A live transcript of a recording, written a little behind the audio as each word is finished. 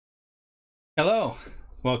Hello,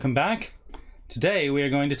 welcome back. Today we are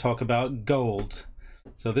going to talk about gold.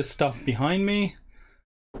 So this stuff behind me,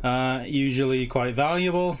 usually quite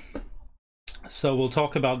valuable. So we'll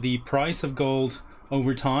talk about the price of gold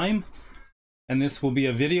over time, and this will be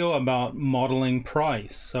a video about modeling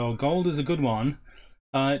price. So gold is a good one.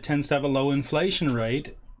 It tends to have a low inflation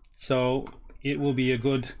rate, so it will be a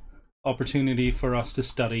good opportunity for us to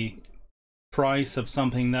study price of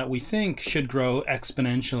something that we think should grow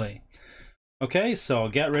exponentially. Okay, so I'll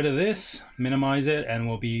get rid of this, minimize it, and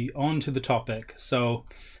we'll be on to the topic. So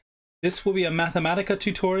this will be a Mathematica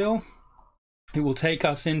tutorial. It will take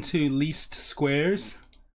us into least squares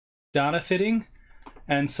data fitting.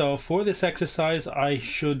 And so for this exercise, I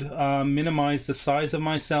should minimize the size of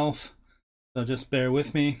myself. So just bear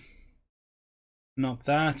with me. Not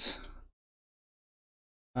that.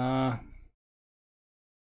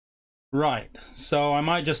 Right, so I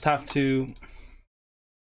might just have to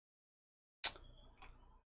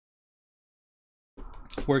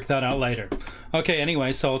work that out later. Okay,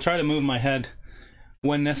 anyway, so I'll try to move my head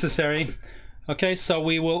when necessary. Okay, so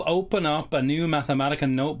we will open up a new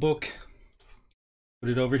Mathematica notebook.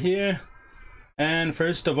 Put it over here. And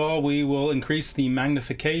first of all, we will increase the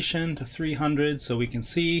magnification to 300 so we can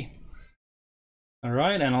see. All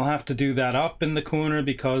right, and I'll have to do that up in the corner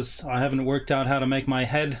because I haven't worked out how to make my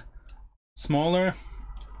head smaller.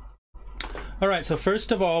 All right, so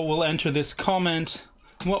first of all, we'll enter this comment.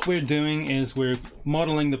 What we're doing is we're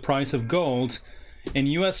modeling the price of gold in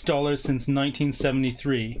US dollars since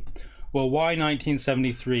 1973. Well, why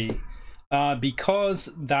 1973? Because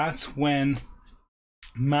that's when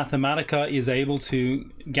Mathematica is able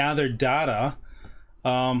to gather data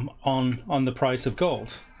on the price of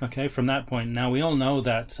gold. Okay, from that point. Now we all know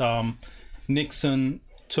that Nixon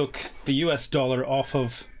took the US dollar off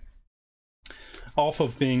of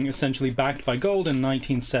being essentially backed by gold in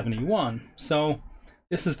 1971. So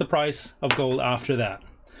this is the price of gold after that.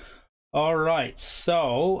 All right,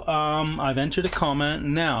 so I've entered a comment.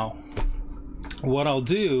 Now, what I'll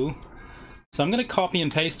do, so I'm going to copy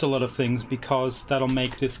and paste a lot of things because that'll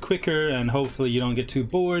make this quicker and hopefully you don't get too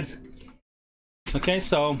bored. Okay,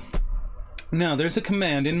 so now there's a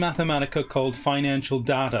command in Mathematica called financial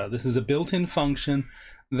data. This is a built-in function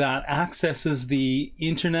that accesses the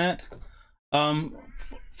internet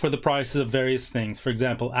for the prices of various things. For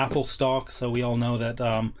example, Apple stock. So we all know that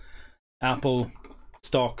Apple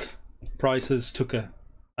stock prices took a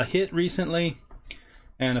hit recently,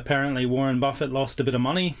 and apparently Warren Buffett lost a bit of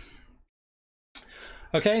money.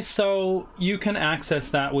 Okay, so you can access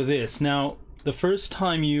that with this. Now, the first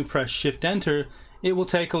time you press Shift Enter, it will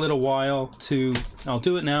take a little while to, I'll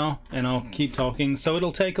do it now and I'll keep talking. So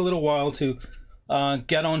it'll take a little while to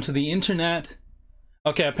get onto the internet.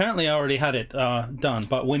 Okay, apparently I already had it done,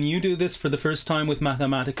 but when you do this for the first time with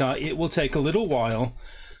Mathematica, it will take a little while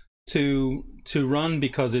to run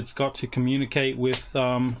because it's got to communicate with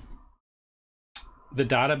the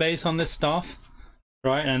database on this stuff,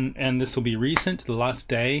 right? And this will be recent, the last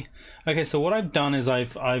day. Okay, so what I've done is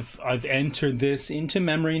I've entered this into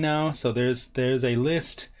memory now. So there's a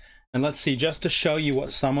list, and let's see, just to show you what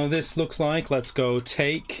some of this looks like, let's go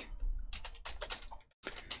take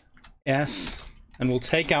S. And we'll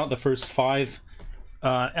take out the first 5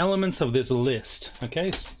 elements of this list.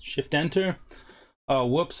 Okay, Shift Enter. Oh,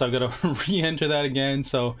 whoops, I've got to re-enter that again.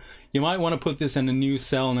 So you might want to put this in a new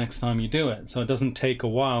cell next time you do it, so it doesn't take a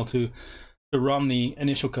while to run the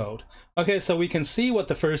initial code. Okay, so we can see what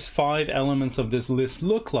the first 5 elements of this list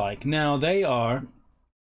look like. Now they are,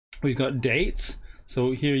 we've got dates.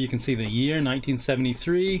 So here you can see the year,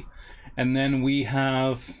 1973. And then we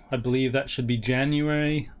have, I believe that should be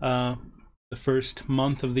January, the first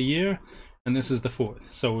month of the year, and this is the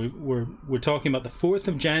 4th. So we're talking about the 4th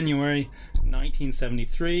of January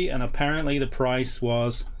 1973, and apparently the price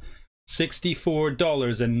was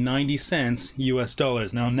 $64.90 US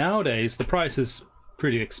dollars. Now nowadays the price is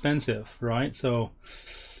pretty expensive, right? So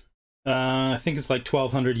I think it's like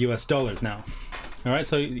 1,200 US dollars now. All right,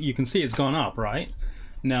 so you can see it's gone up, right?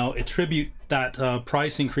 Now attribute that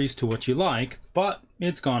price increase to what you like, but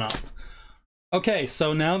it's gone up. Okay,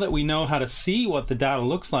 so now that we know how to see what the data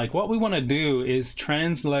looks like, what we want to do is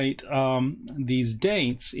translate these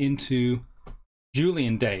dates into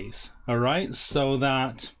Julian days, all right? So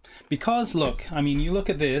that, because look, I mean, you look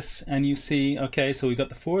at this and you see, okay, so we've got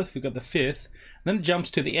the 4th, we've got the 5th, then it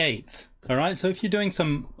jumps to the 8th, all right? So if you're doing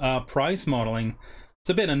some price modeling,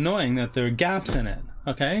 it's a bit annoying that there are gaps in it,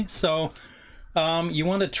 okay? So you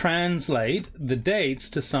want to translate the dates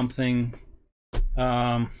to something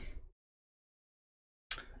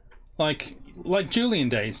like Julian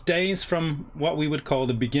days, days from what we would call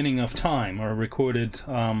the beginning of time, or recorded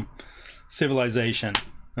civilization,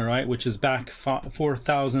 all right, which is back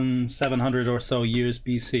 4,700 or so years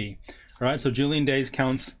BC. All right, so Julian days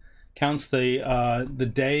counts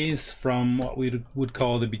the days from what we would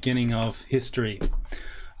call the beginning of history.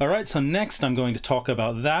 All right, so next I'm going to talk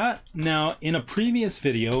about that. Now, in a previous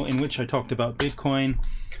video in which I talked about Bitcoin,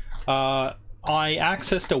 I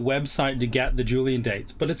accessed a website to get the Julian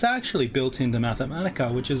dates, but it's actually built into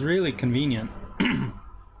Mathematica, which is really convenient.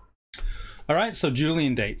 All right, so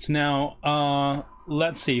Julian dates. Now,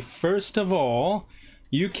 let's see. First of all,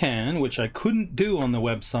 you can, which I couldn't do on the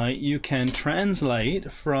website, you can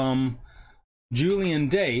translate from Julian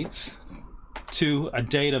dates to a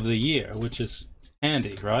date of the year, which is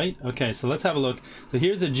handy, right? Okay, so let's have a look. So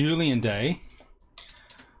here's a Julian day.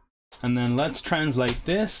 And then let's translate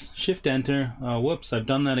this, Shift Enter. Whoops, I've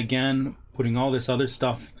done that again, putting all this other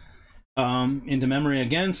stuff into memory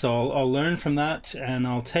again. So I'll learn from that, and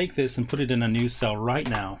I'll take this and put it in a new cell right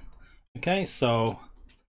now. Okay, so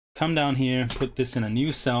come down here, put this in a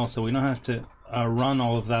new cell so we don't have to run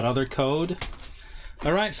all of that other code.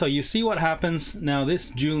 All right, so you see what happens. Now this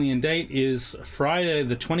Julian date is Friday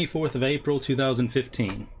the 24th of April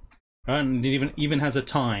 2015. Right, and it even has a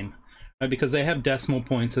time. Right, because they have decimal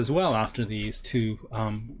points as well after these to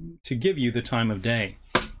give you the time of day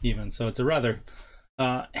even. So it's a rather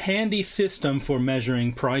handy system for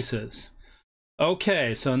measuring prices.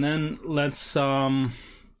 Okay, so then let's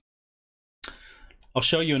I'll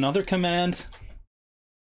show you another command.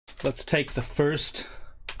 Let's take the first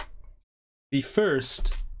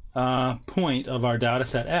point of our data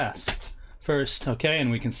set S first, okay,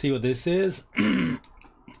 and we can see what this is.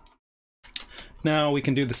 Now we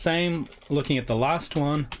can do the same looking at the last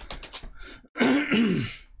one.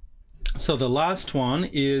 So the last one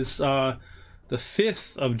is the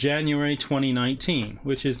 5th of January 2019,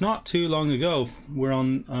 which is not too long ago. We're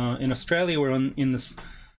on in Australia, we're in the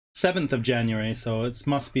 7th of January, so it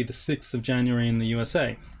must be the 6th of January in the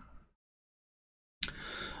USA.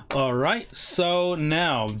 All right, so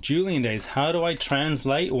now Julian days. How do I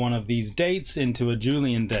translate one of these dates into a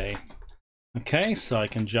Julian day? Okay, so I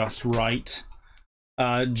can just write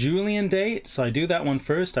Julian date. So I do that one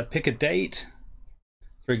first. I pick a date,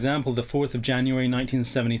 for example, the 4th of January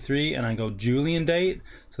 1973, and I go Julian date.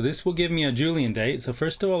 So this will give me a Julian date. So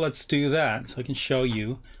first of all, let's do that so I can show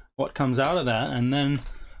you what comes out of that, and then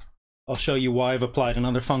I'll show you why I've applied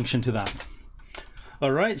another function to that.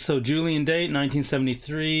 All right, so Julian date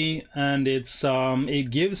 1973, and it's it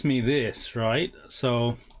gives me this, right?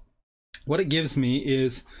 So what it gives me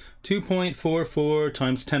is 2.44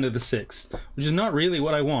 times 10 to the 6th, which is not really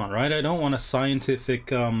what I want, right? I don't want a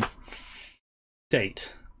scientific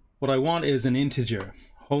date. What I want is an integer,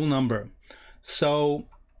 whole number. So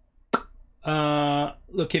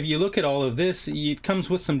look, if you look at all of this, it comes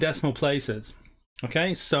with some decimal places.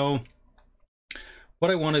 Okay, so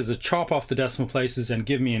what I want is to chop off the decimal places and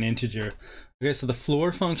give me an integer. Okay, so the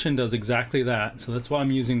floor function does exactly that. So that's why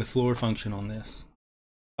I'm using the floor function on this.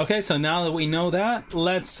 Okay, so now that we know that,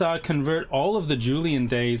 let's convert all of the Julian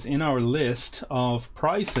days in our list of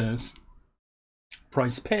prices,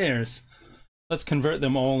 price pairs. Let's convert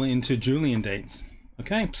them all into Julian dates.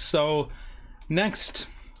 Okay, so next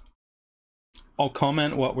I'll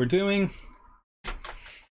comment what we're doing.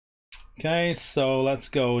 Okay, so let's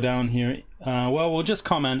go down here. Well, we'll just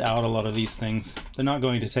comment out a lot of these things. They're not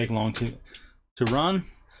going to take long to run.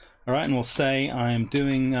 All right, and we'll say I'm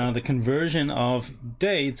doing the conversion of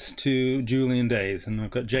dates to Julian days, and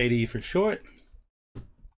I've got JD for short.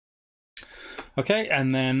 Okay,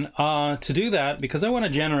 and then to do that, because I want to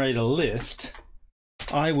generate a list,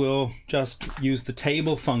 I will just use the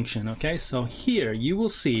table function. Okay, so here you will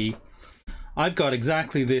see I've got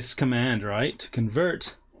exactly this command, right, to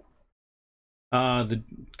convert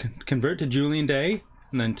convert to Julian day,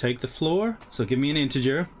 and then take the floor, so give me an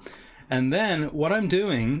integer. And then what I'm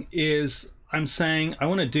doing is I'm saying I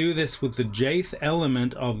want to do this with the jth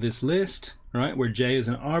element of this list, right, where j is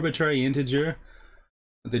an arbitrary integer,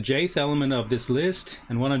 the jth element of this list.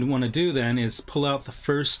 And what I want to do then is pull out the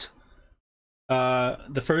first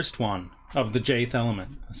one of the jth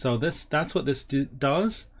element. So that's what this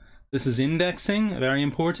does. This is indexing, very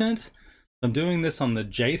important. I'm doing this on the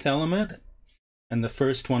jth element and the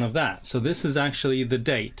first one of that. So this is actually the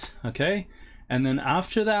date, okay? And then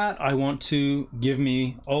after that, I want to give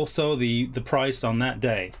me also the price on that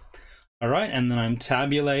day. All right, and then I'm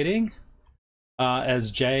tabulating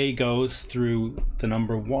as j goes through the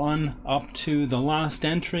number 1 up to the last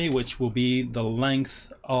entry, which will be the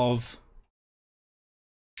length of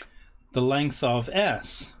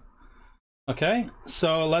s. Okay,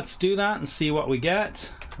 so let's do that and see what we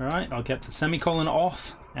get. All right, I'll get the semicolon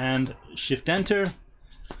off and shift enter.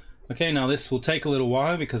 Okay, now this will take a little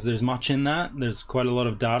while because there's much in that. There's quite a lot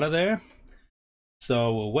of data there.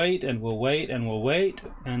 So we'll wait and we'll wait and we'll wait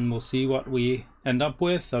and we'll see what we end up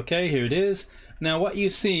with. Okay, here it is. Now what you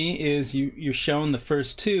see is you're shown the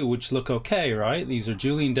first two, which look okay, right? These are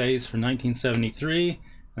Julian days for 1973,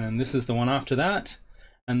 and this is the one after that.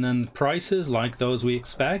 And then the prices like those we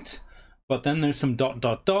expect. But then there's some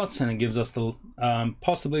dots, and it gives us the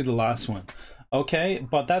possibly the last one. Okay,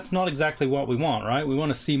 but that's not exactly what we want, right? We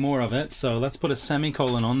want to see more of it. So let's put a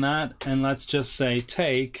semicolon on that, and let's just say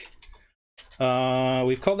take,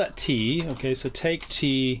 we've called that T. Okay, so take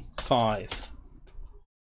T5.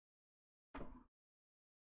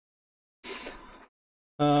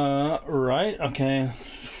 Right, okay.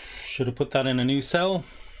 Should have put that in a new cell.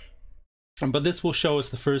 But this will show us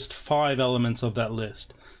the first 5 elements of that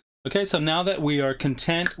list. Okay, so now that we are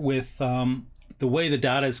content with the way the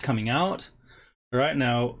data is coming out, right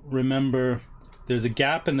now, remember there's a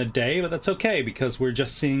gap in the day, but that's okay because we're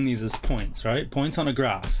just seeing these as points, right? Points on a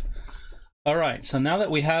graph. All right, so now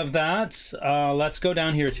that we have that, let's go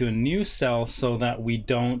down here to a new cell so that we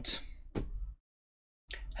don't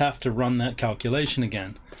have to run that calculation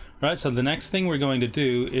again. All right, so the next thing we're going to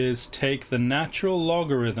do is take the natural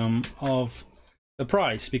logarithm of the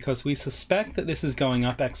price because we suspect that this is going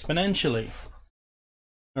up exponentially.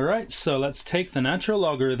 All right, so let's take the natural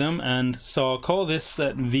logarithm, and so I'll call this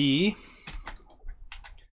V.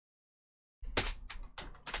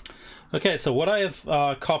 Okay, so what I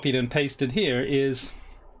have copied and pasted here is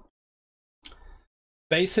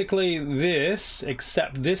basically this,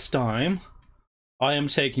 except this time I am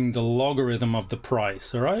taking the logarithm of the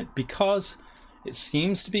price, all right? Because it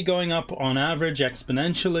seems to be going up on average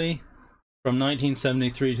exponentially from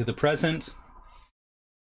 1973 to the present.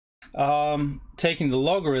 Taking the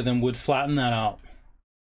logarithm would flatten that out.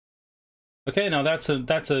 Okay, now that's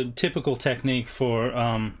a typical technique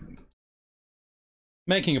for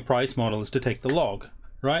making a price model, is to take the log,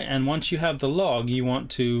 right? And once you have the log, you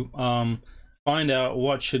want to find out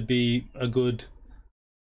what should be a good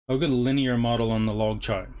linear model on the log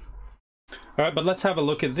chart. All right, but let's have a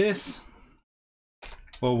look at this.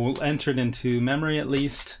 Well, we'll enter it into memory at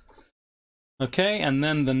least. Okay, and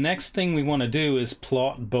then the next thing we want to do is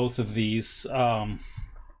plot both of these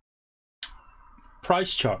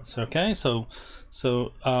price charts. Okay, so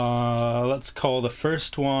let's call the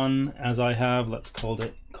first one, as I have, let's call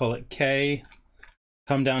it K.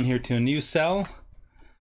 Come down here to a new cell.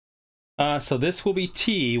 So this will be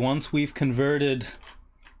T once we've converted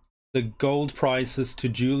the gold prices to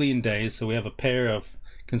Julian days. So we have a pair of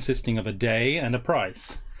consisting of a day and a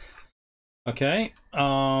price. Okay.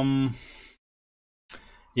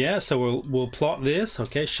 Yeah, so we'll plot this.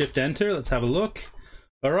 Okay, shift enter. Let's have a look.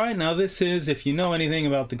 All right, now this is, if you know anything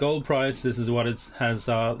about the gold price, this is what it has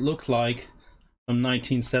looked like from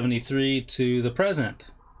 1973 to the present.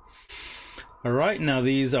 All right, now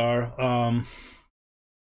these are,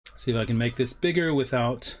 see if I can make this bigger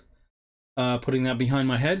without putting that behind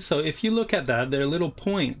my head. So if you look at that, they're little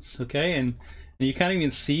points, okay? And you can't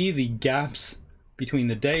even see the gaps between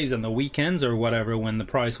the days and the weekends or whatever when the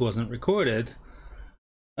price wasn't recorded.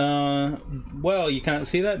 Well, you can't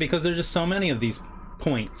see that because there's just so many of these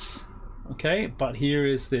points, okay? But here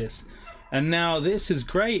is this. And now this is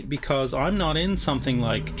great because I'm not in something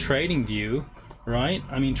like TradingView, right?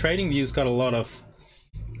 I mean, TradingView's got a lot of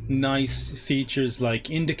nice features like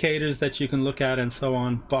indicators that you can look at and so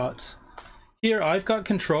on, but here I've got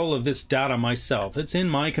control of this data myself. It's in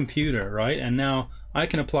my computer, right? And now I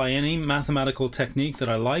can apply any mathematical technique that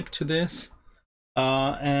I like to this.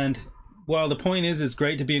 And well, the point is, it's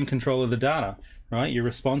great to be in control of the data, right? You're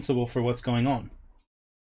responsible for what's going on.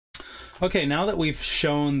 Okay, now that we've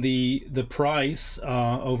shown the price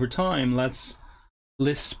over time, let's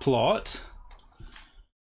list plot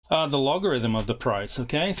the logarithm of the price.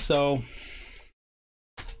 Okay, so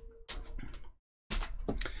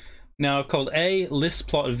now I've called A list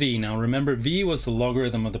plot V. Now remember, V was the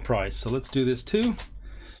logarithm of the price. So let's do this too.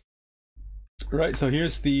 Right, so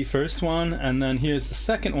here's the first one, and then here's the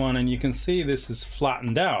second one, and you can see this is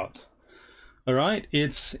flattened out. All right,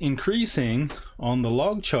 it's increasing on the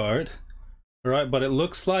log chart, all right, but it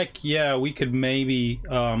looks like, yeah, we could maybe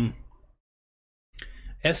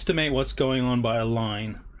estimate what's going on by a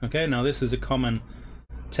line. Okay, now this is a common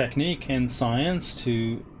technique in science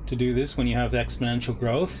to do this when you have exponential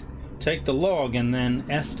growth. Take the log and then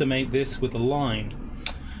estimate this with a line.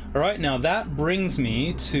 All right, now that brings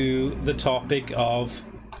me to the topic of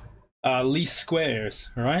least squares,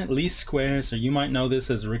 all right? Least squares, or you might know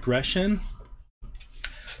this as regression.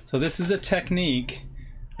 So this is a technique,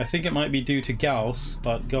 I think it might be due to Gauss,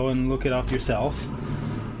 but go and look it up yourself.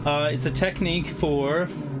 it's a technique for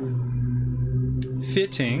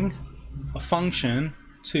fitting a function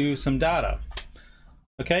to some data.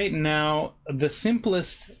 Okay, now the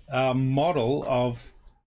simplest model of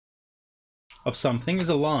something is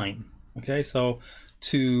a line. Okay, so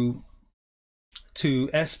to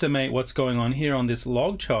estimate what's going on here on this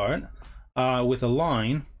log chart with a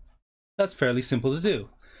line, that's fairly simple to do.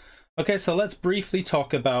 Okay, so let's briefly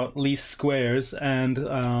talk about least squares, and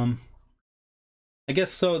I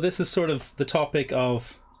guess so this is sort of the topic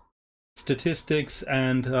of statistics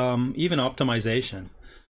and even optimization.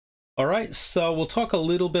 All right, so we'll talk a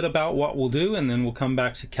little bit about what we'll do, and then we'll come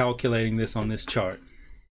back to calculating this on this chart.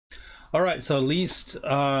 All right, so least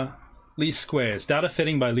squares, data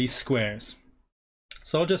fitting by least squares.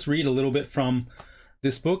 So I'll just read a little bit from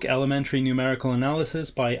this book, Elementary Numerical Analysis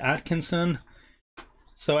by Atkinson.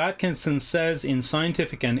 So Atkinson says, in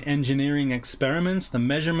scientific and engineering experiments, the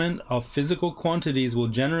measurement of physical quantities will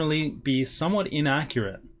generally be somewhat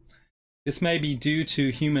inaccurate. This may be due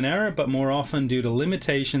to human error, but more often due to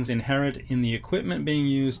limitations inherent in the equipment being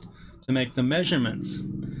used to make the measurements.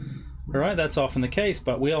 All right, that's often the case,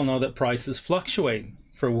 but we all know that prices fluctuate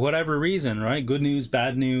for whatever reason, right? Good news,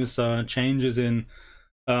 bad news, changes in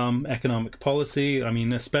economic policy. I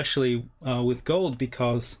mean, especially with gold,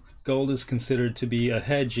 because gold is considered to be a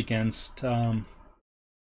hedge against the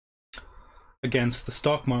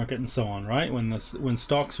stock market and so on, right? When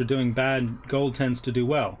stocks are doing bad, gold tends to do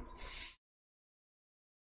well.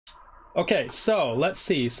 Okay, so let's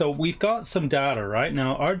see. So we've got some data, right?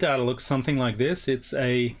 Now our data looks something like this. It's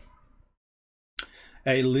a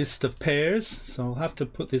list of pairs. So I'll have to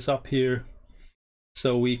put this up here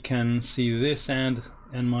so we can see this and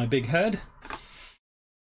my big head.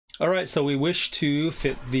 All right, so we wish to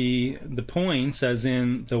fit the points, as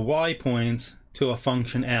in the y points, to a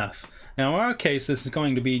function f. Now in our case, this is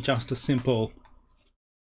going to be just a simple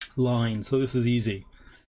line, so this is easy.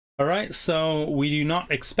 All right, so we do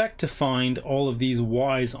not expect to find all of these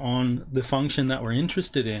y's on the function that we're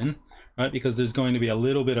interested in, right? Because there's going to be a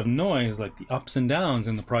little bit of noise, like the ups and downs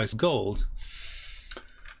in the price of gold.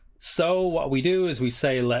 So what we do is we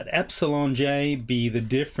say let epsilon j be the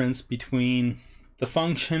difference between the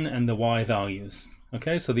function and the y values.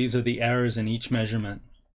 Okay, so these are the errors in each measurement.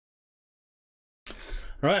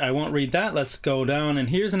 All right, I won't read that. Let's go down,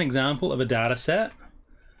 and here's an example of a data set.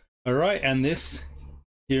 All right, and this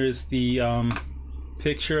here's the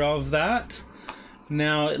picture of that.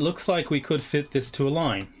 Now it looks like we could fit this to a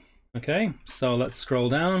line. Okay, so let's scroll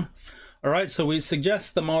down. All right, so we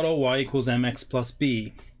suggest the model y equals mx plus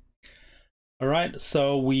b. All right,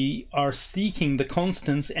 so we are seeking the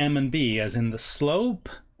constants m and b, as in the slope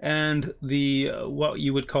and the what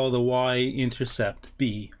you would call the y-intercept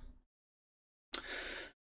b.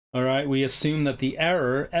 All right, we assume that the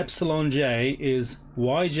error epsilon j is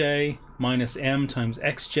yj minus m times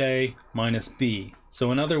xj minus b.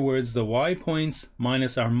 So in other words, the y points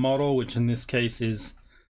minus our model, which in this case is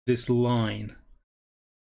this line.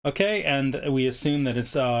 Okay, and we assume that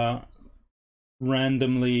it's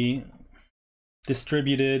randomly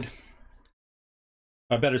distributed.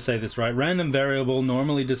 I better say this right. Random variable,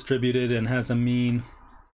 normally distributed, and has a mean,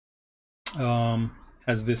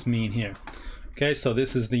 has this mean here. Okay, so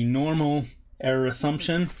this is the normal error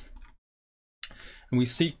assumption. And we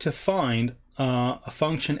seek to find a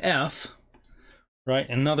function f, right?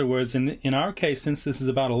 In other words, in our case, since this is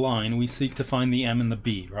about a line, we seek to find the m and the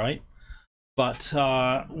b, right? But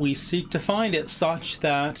we seek to find it such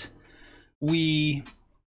that we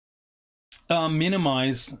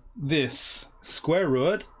minimize this square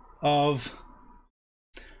root of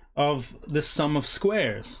the sum of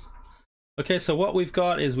squares. Okay, so what we've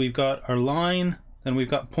got is we've got our line, then we've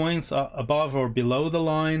got points above or below the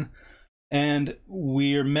line, and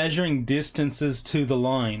we're measuring distances to the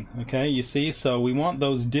line. Okay, you see, so we want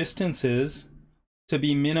those distances to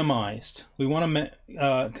be minimized. We want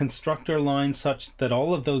to construct our line such that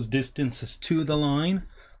all of those distances to the line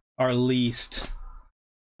are least.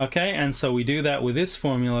 Okay, and so we do that with this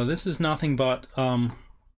formula. This is nothing but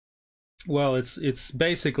well, it's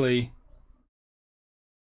basically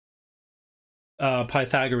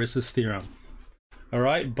Pythagoras' theorem. All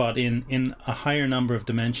right, but in a higher number of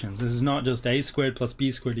dimensions. This is not just a squared plus b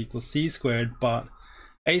squared equals c squared, but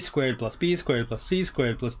a squared plus b squared plus c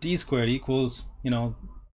squared plus d squared equals, you know,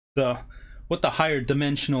 what the higher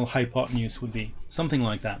dimensional hypotenuse would be, something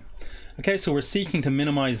like that. Okay, so we're seeking to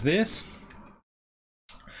minimize this.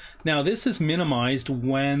 Now this is minimized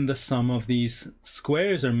when the sum of these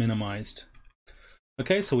squares are minimized.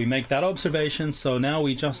 Okay, so we make that observation, so now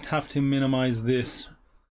we just have to minimize this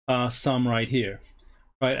sum right here.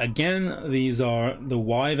 Right, again, these are the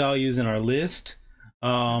y values in our list.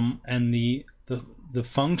 and the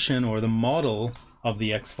function or the model of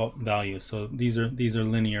the x value. So these are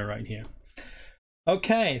linear right here.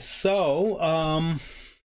 Okay, so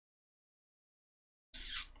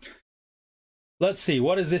let's see,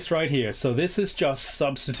 what is this right here? So this is just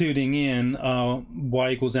substituting in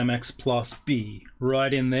y equals mx plus b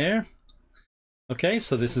right in there. Okay,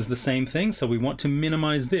 so this is the same thing. So we want to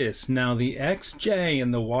minimize this. Now the xj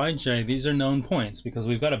and the yj, these are known points because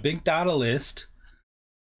we've got a big data list.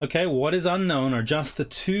 Okay, what is unknown are just the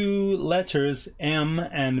two letters m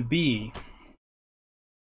and b.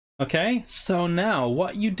 Okay, so now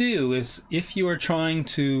what you do is, if you are trying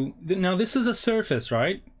to, now this is a surface,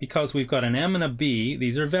 right? Because we've got an m and a b,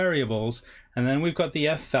 these are variables, and then we've got the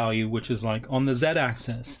f value, which is like on the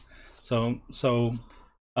z-axis. So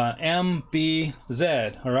m, b, z,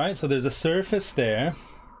 all right? So there's a surface there.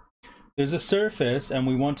 There's a surface, and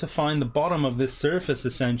we want to find the bottom of this surface,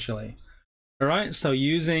 essentially. All right, so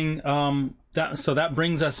using that, so that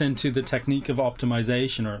brings us into the technique of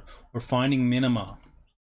optimization, or finding minima.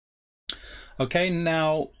 Okay,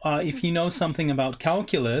 now if you know something about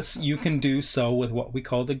calculus, you can do so with what we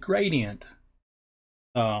call the gradient.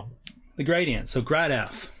 So grad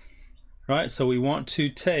f, right? So we want to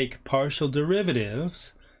take partial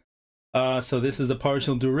derivatives. So this is a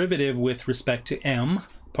partial derivative with respect to m,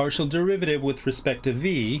 partial derivative with respect to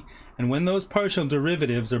v, and when those partial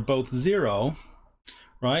derivatives are both 0,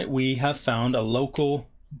 right, we have found a local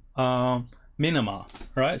minima,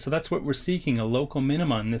 right? So that's what we're seeking, a local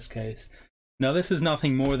minima in this case. Now this is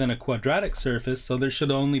nothing more than a quadratic surface, so there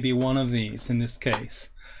should only be one of these in this case.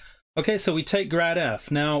 Okay, so we take grad f.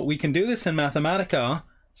 Now we can do this in Mathematica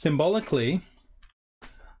symbolically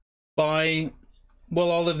by, well,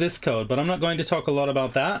 all of this code, but I'm not going to talk a lot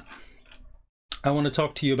about that. I want to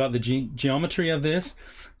talk to you about the geometry of this.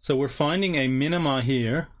 So we're finding a minima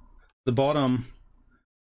here, the bottom.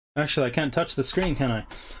 Actually, I can't touch the screen, can I?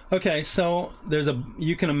 Okay, so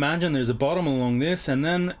you can imagine there's a bottom along this, and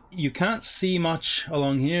then you can't see much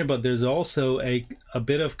along here, but there's also a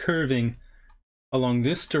bit of curving along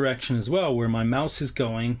this direction as well, where my mouse is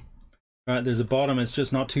going. All right, there's a bottom, it's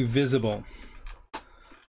just not too visible.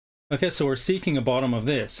 Okay, so we're seeking a bottom of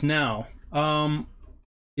this. Now,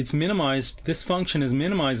 it's minimized, this function is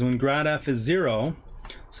minimized when grad f is 0.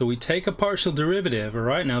 So we take a partial derivative, all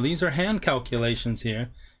right? Now these are hand calculations here.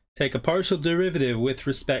 Take a partial derivative with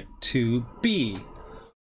respect to b.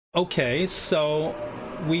 Okay, so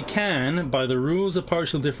we can, by the rules of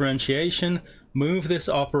partial differentiation, move this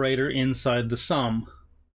operator inside the sum.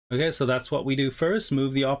 Okay, so that's what we do first,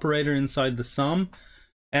 move the operator inside the sum,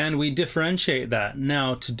 and we differentiate that.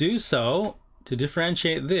 Now to do so, to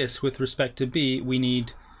differentiate this with respect to b, we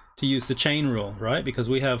need to use the chain rule, right? Because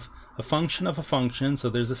we have a function of a function, so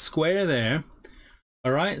there's a square there.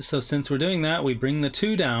 All right, so since we're doing that, we bring the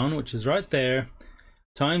 2 down, which is right there,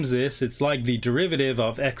 times this. It's like the derivative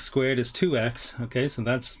of x squared is 2x. Okay, so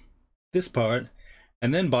that's this part.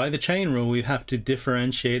 And then by the chain rule, we have to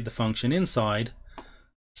differentiate the function inside.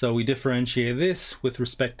 So we differentiate this with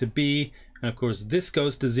respect to b, and of course this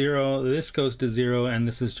goes to 0, this goes to 0, and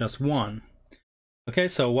this is just 1. Okay,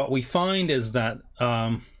 so what we find is that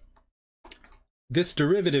this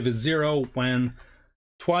derivative is 0 when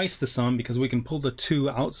twice the sum, because we can pull the 2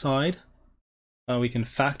 outside. We can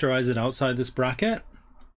factorize it outside this bracket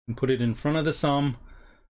and put it in front of the sum.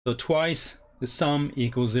 So twice the sum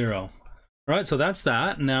equals 0. All right, so that's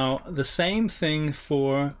that. Now the same thing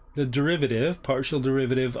for the derivative, partial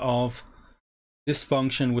derivative of this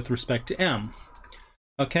function with respect to m.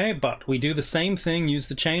 Okay, but we do the same thing, use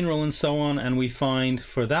the chain rule and so on, and we find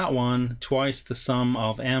for that one twice the sum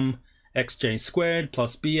of m xj squared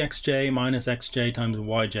plus bxj minus xj times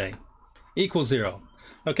yj equals 0.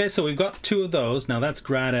 Okay, so we've got 2 of those. Now that's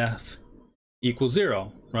grad f equals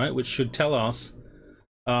 0, right? Which should tell us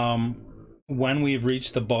when we've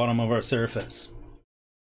reached the bottom of our surface.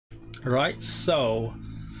 All right, so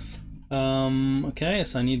okay,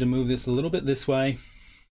 so I need to move this a little bit this way.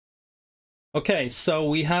 Okay, so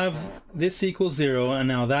we have this equals 0, and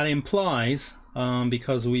now that implies,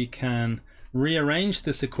 because we can rearrange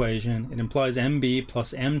this equation, it implies mb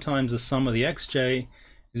plus m times the sum of the xj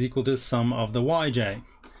is equal to the sum of the yj.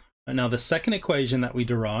 And now the second equation that we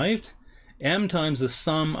derived, m times the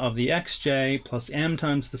sum of the xj plus m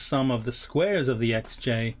times the sum of the squares of the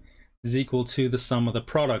xj is equal to the sum of the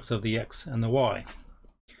products of the x and the y.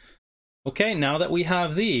 Okay, now that we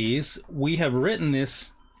have these, we have written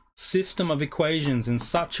this system of equations in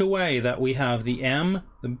such a way that we have the m,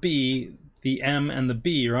 the b, the m, and the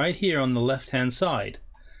b right here on the left hand side.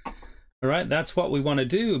 All right, that's what we want to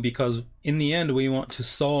do, because in the end we want to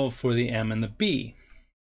solve for the m and the b.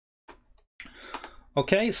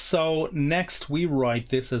 Okay, so next we write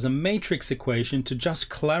this as a matrix equation to just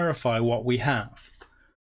clarify what we have.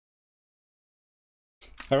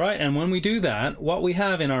 All right, and when we do that, what we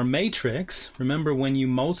have in our matrix, remember when you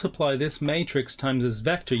multiply this matrix times this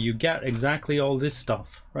vector, you get exactly all this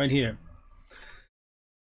stuff right here.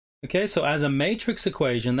 Okay, so as a matrix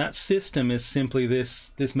equation, that system is simply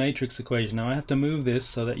this matrix equation. Now I have to move this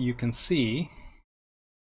so that you can see.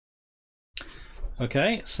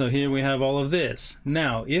 Okay, so here we have all of this.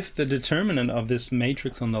 Now, if the determinant of this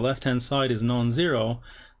matrix on the left-hand side is non-zero,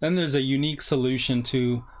 then there's a unique solution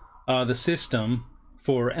to the system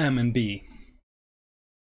for m and b.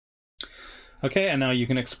 Okay, and now you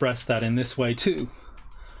can express that in this way too.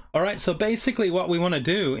 All right, so basically what we want to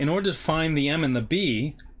do in order to find the m and the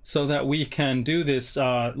b so that we can do this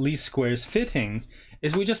least squares fitting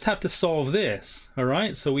is we just have to solve this. All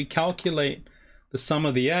right, so we calculate the sum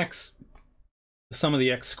of the x, the sum of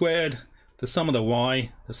the x squared, the sum of the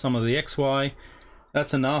y, the sum of the xy.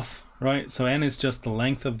 That's enough, right? So n is just the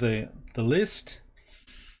length of the list,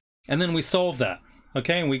 and then we solve that.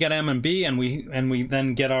 Okay, and we get m and b, and we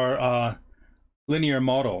then get our linear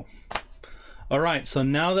model. All right, so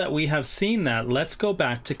now that we have seen that, let's go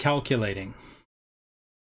back to calculating.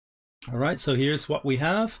 All right, so here's what we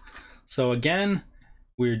have. So again,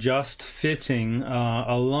 we're just fitting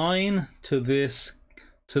a line to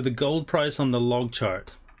the gold price on the log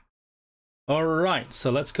chart. All right,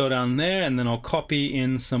 so let's go down there, and then I'll copy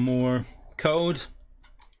in some more code.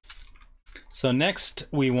 So next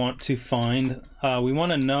we want to find, we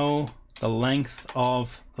want to know the length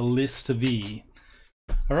of the list V.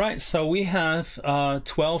 All right, so we have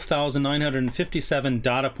 12,957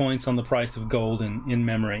 data points on the price of gold in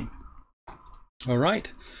memory. All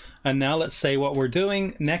right, and now let's say what we're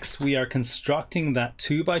doing. Next, we are constructing that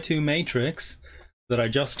 2x2 matrix that I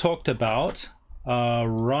just talked about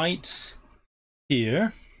right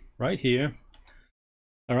here. All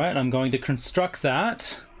right, I'm going to construct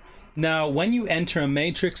that. Now, when you enter a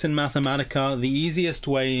matrix in Mathematica, the easiest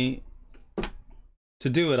way to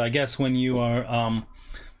do it, I guess, when you are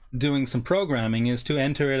doing some programming is to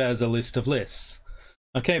enter it as a list of lists.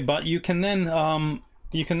 Okay, but you can then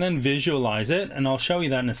visualize it, and I'll show you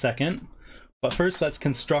that in a second. But first, let's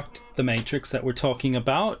construct the matrix that we're talking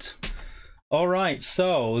about. All right,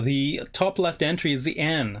 so the top left entry is the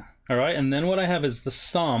n. All right, and then what I have is the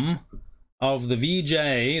sum of the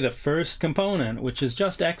Vj, the first component, which is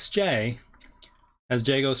just xj, as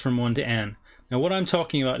j goes from 1 to n. Now what I'm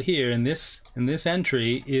talking about here in this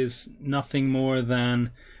entry is nothing more than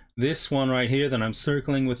this one right here that I'm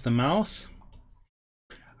circling with the mouse.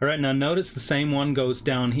 All right, now notice the same one goes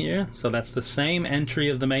down here, so that's the same entry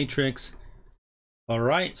of the matrix. All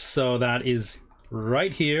right, so that is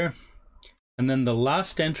right here. And then the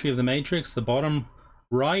last entry of the matrix, the bottom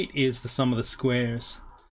right, is the sum of the squares.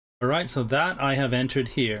 All right, so that I have entered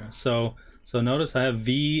here. So notice I have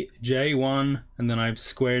Vj1, and then I've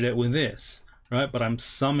squared it with this, right? But I'm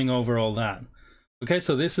summing over all that. Okay,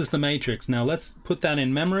 so this is the matrix. Now let's put that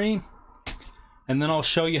in memory, and then I'll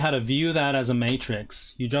show you how to view that as a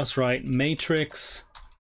matrix. You just write matrix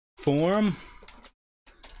form,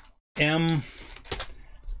 M,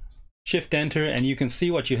 shift enter, and you can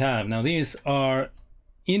see what you have. Now these are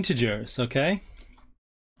integers, okay?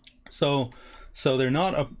 So they're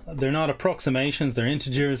not approximations, they're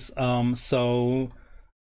integers. So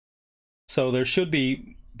there should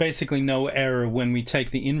be basically no error when we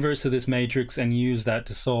take the inverse of this matrix and use that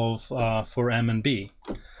to solve for m and b.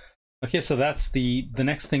 Okay, so that's the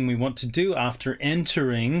next thing we want to do after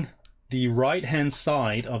entering the right hand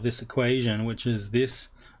side of this equation, which is this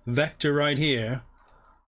vector right here,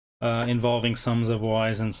 involving sums of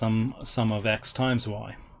y's and sum of x times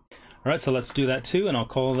y. All right, so let's do that too, and I'll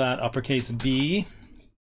call that uppercase B.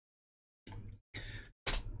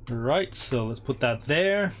 All right, so let's put that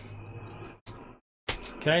there.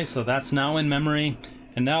 Okay, so that's now in memory.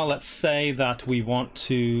 And now let's say that we want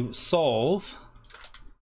to solve.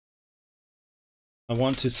 I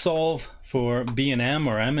want to solve for B and M,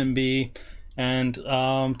 or M and B. And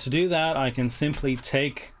to do that, I can simply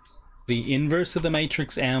take the inverse of the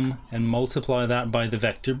matrix M and multiply that by the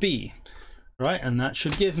vector B. Right, and that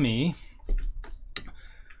should give me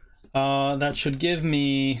let's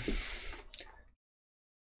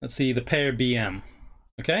see, the pair BM.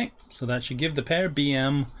 Okay, so that should give the pair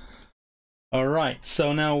BM. All right,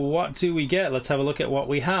 so now what do we get? Let's have a look at what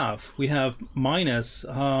we have. We have minus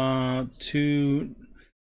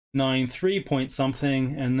 293 point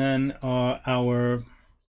something, and then our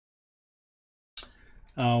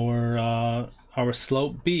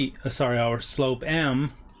slope B, our slope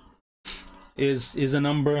M is a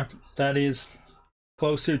number that is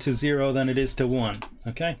closer to 0 than it is to 1.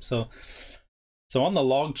 Okay, so on the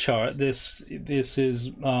log chart, this is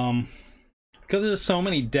because there's so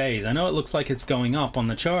many days. I know it looks like it's going up on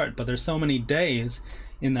the chart, but there's so many days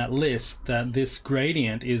in that list that this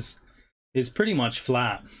gradient is pretty much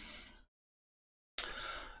flat.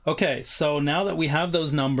 Okay, so now that we have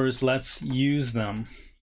those numbers, let's use them.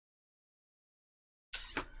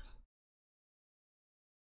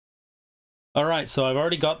 All right, so I've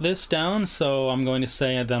already got this down, so I'm going to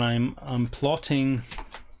say that I'm plotting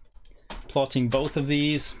both of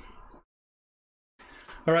these.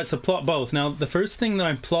 All right, so plot both. Now, the first thing that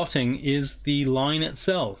I'm plotting is the line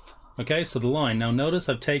itself. Okay, so the line. Now notice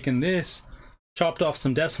I've taken this, chopped off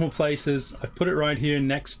some decimal places, I've put it right here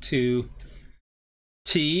next to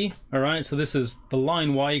t. All right, so this is the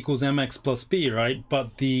line y equals mx plus b, right?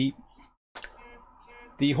 But the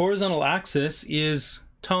horizontal axis is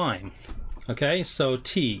time. Okay, so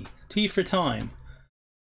t for time.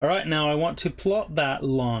 All right, now I want to plot that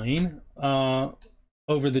line over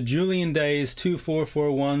the Julian days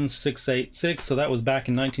 2441686. So that was back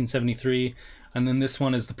in 1973, and then this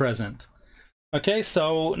one is the present. Okay,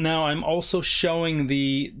 so now I'm also showing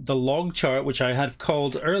the log chart, which I had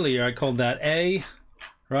called earlier. I called that A,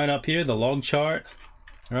 right up here, the log chart.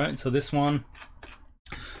 All right, so this one,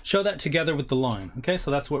 show that together with the line. Okay, so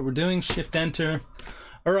that's what we're doing. Shift Enter.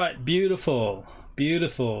 All right, beautiful,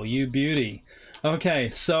 beautiful, you beauty.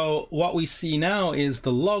 Okay, so what we see now is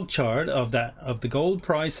the log chart of the gold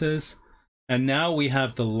prices, and now we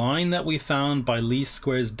have the line that we found by least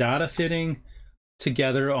squares data fitting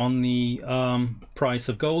together on the price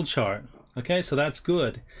of gold chart. Okay, so that's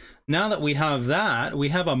good. Now that we have that, we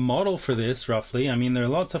have a model for this roughly. I mean, there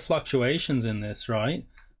are lots of fluctuations in this, right?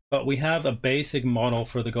 But we have a basic model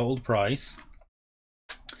for the gold price.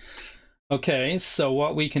 Okay, so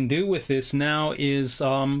what we can do with this now is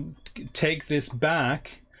take this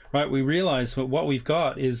back, right? We realize what we've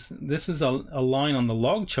got is this is a line on the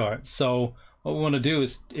log chart. So what we want to do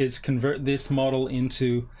is convert this model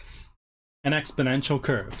into an exponential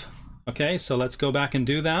curve. Okay, so let's go back and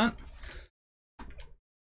do that.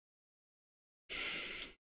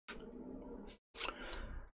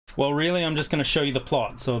 Well, really, I'm just going to show you the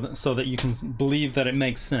plot so that you can believe that it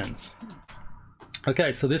makes sense.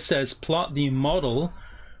 Okay, so this says plot the model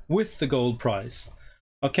with the gold price.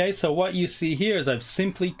 Okay, so what you see here is I've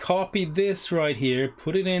simply copied this right here,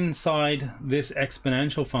 put it inside this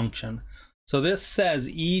exponential function. So this says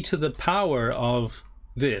e to the power of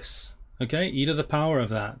this. Okay, e to the power of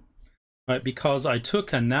that. Right, because I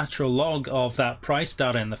took a natural log of that price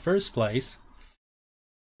data in the first place.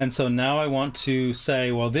 And so now I want to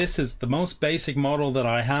say, well, this is the most basic model that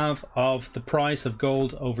I have of the price of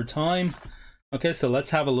gold over time. Okay, so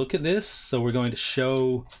let's have a look at this. So we're going to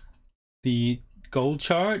show the gold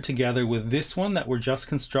chart together with this one that we're just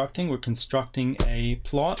constructing. We're constructing a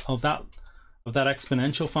plot of that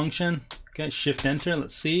exponential function. Okay, Shift Enter,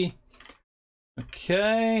 let's see.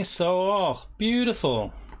 Okay, so oh,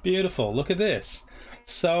 beautiful, beautiful. Look at this.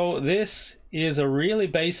 So this is a really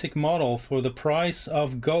basic model for the price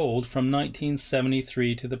of gold from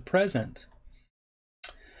 1973 to the present.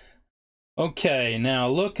 Okay, now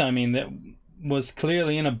look, I mean, that was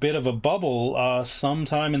clearly in a bit of a bubble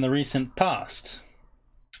sometime in the recent past.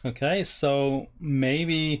 Okay, so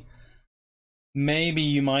maybe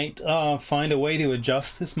you might find a way to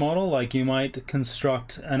adjust this model, like you might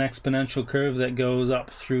construct an exponential curve that goes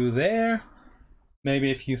up through there.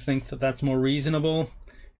 Maybe if you think that that's more reasonable,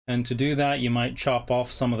 and to do that you might chop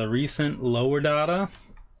off some of the recent lower data.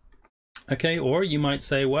 Okay, or you might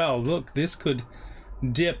say, well, look, this could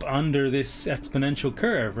dip under this exponential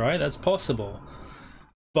curve, right? That's possible.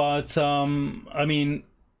 But I mean,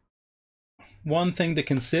 one thing to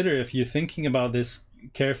consider if you're thinking about this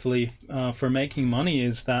carefully for making money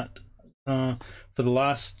is that for the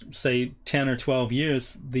last, say, 10 or 12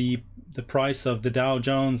 years, the price of the Dow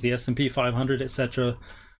Jones, the S&P 500, etc.,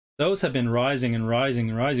 those have been rising and rising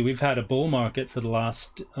and rising. We've had a bull market for the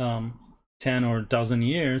last 10 or dozen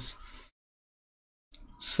years.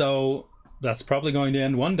 So that's probably going to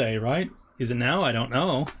end one day, right? Is it now? I don't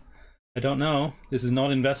know. I don't know. This is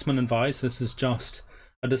not investment advice. This is just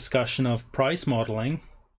a discussion of price modeling.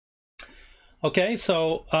 Okay,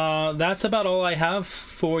 so that's about all I have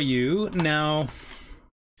for you. Now,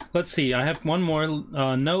 let's see. I have one more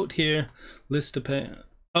note here. List to pay.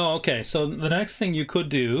 Oh, okay. So the next thing you could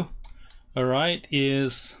do, all right,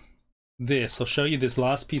 is this. I'll show you this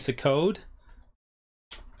last piece of code.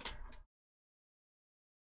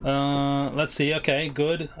 Let's see. Okay,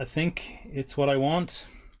 good. I think it's what I want.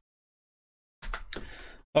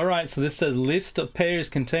 All right, so this says list of pairs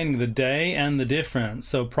containing the day and the difference.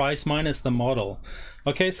 So price minus the model.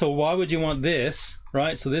 Okay, so why would you want this,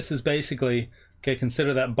 right? So this is basically, okay,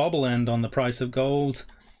 consider that bubble end on the price of gold.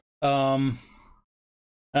 And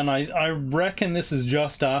I reckon this is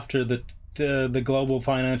just after the global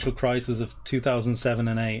financial crisis of 2007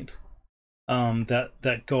 and 8.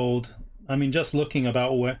 That gold, I mean, just looking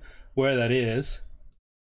about where that is,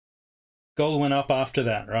 gold went up after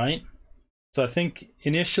that, right? So I think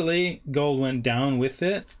initially gold went down with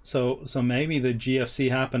it. So maybe the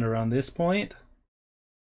GFC happened around this point.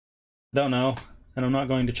 Don't know, and I'm not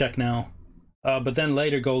going to check now. But then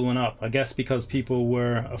later gold went up, I guess because people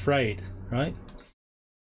were afraid, right?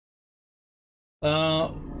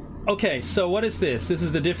 Okay, so what is this? This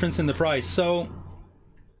is the difference in the price. So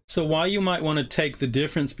why you might want to take the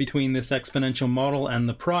difference between this exponential model and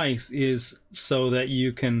the price is so that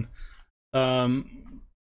you can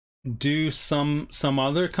do some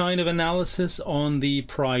other kind of analysis on the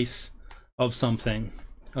price of something.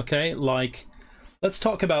 Okay, like let's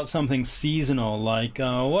talk about something seasonal, like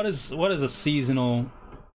what is a seasonal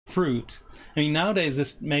fruit? I mean, nowadays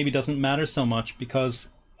this maybe doesn't matter so much because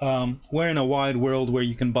we're in a wide world where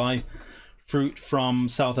you can buy fruit from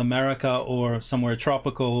South America or somewhere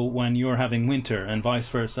tropical when you're having winter and vice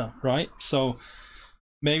versa, right? So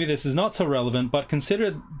maybe this is not so relevant, but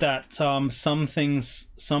consider that some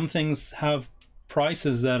things have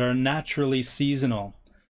prices that are naturally seasonal.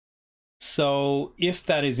 So if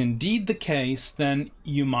that is indeed the case, then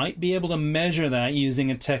you might be able to measure that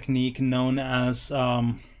using a technique known as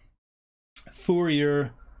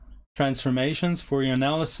Fourier transformations, Fourier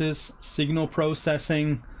analysis, signal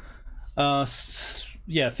processing,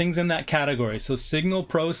 yeah, things in that category. So signal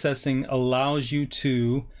processing allows you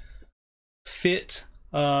to fit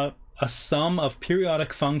a sum of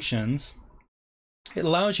periodic functions. It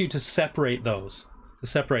allows you to separate those.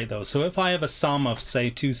 So if I have a sum of, say,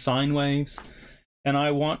 2 sine waves, and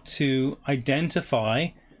I want to identify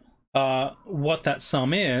what that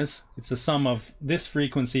sum is, it's a sum of this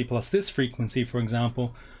frequency plus this frequency, for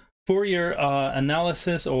example. Fourier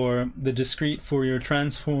analysis, or the discrete Fourier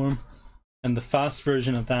transform, and the fast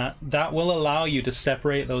version of that will allow you to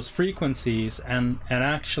separate those frequencies and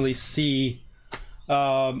actually see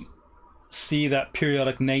that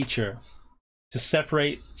periodic nature, to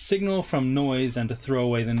separate signal from noise and to throw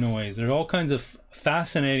away the noise. There are all kinds of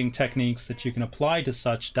fascinating techniques that you can apply to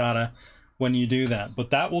such data when you do that,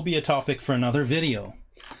 but that will be a topic for another video.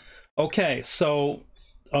 Okay, so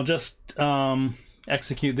I'll just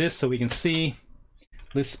execute this so we can see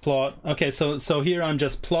this plot. Okay, so here I'm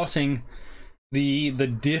just plotting the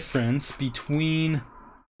difference between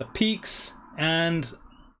the peaks and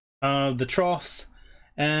the troughs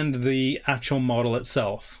and the actual model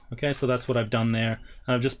itself. Okay, so that's what I've done there,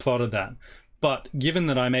 and I've just plotted that. But given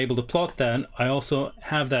that I'm able to plot that, I also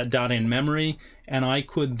have that data in memory, and I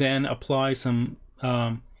could then apply some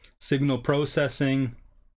signal processing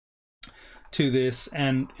to this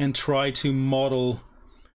and try to model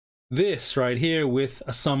this right here with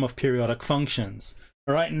a sum of periodic functions.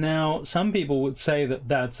 All right, now some people would say that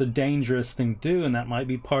that's a dangerous thing to do, and that might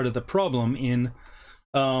be part of the problem in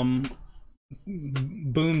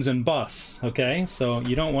booms and busts. Okay, so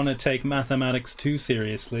you don't want to take mathematics too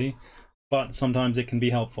seriously, but sometimes it can be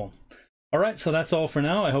helpful. All right, so that's all for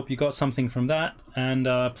now. I hope you got something from that, and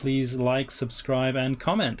please like, subscribe, and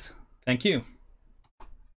comment. Thank you.